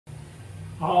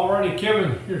Alrighty,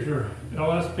 Kevin, here's your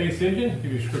LS base engine.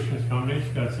 Give you descriptions,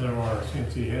 combination. Got some of our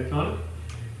CNC heads on it.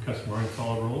 Custom ring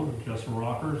solid roller, adjustable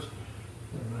rockers,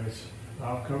 nice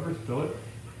valve covers, billet.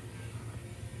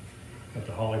 Got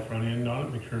the Holly front end on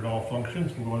it. Make sure it all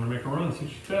functions. We'll go in and make a run. See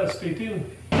what you test. Stay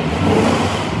tuned.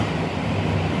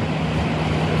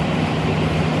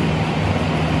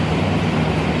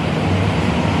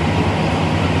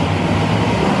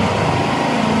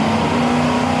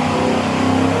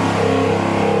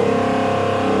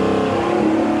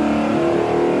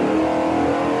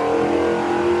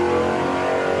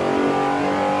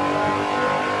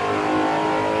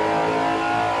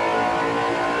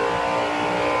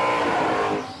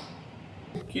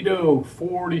 Dyno,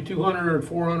 4,200,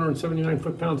 479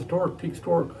 foot-pounds of torque, peak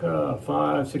torque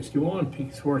 561,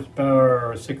 peak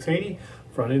horsepower 680,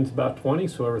 front end's about 20,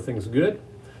 so everything's good.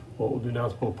 What we'll do now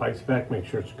is pull the pipes back, make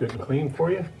sure it's good and clean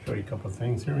for you. Show you a couple of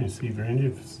things here. When you see your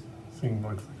engine, if this thing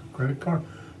looks like a credit card,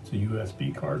 it's a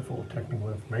USB card full of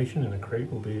technical information, and the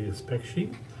crate will be a spec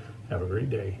sheet. Have a great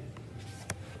day.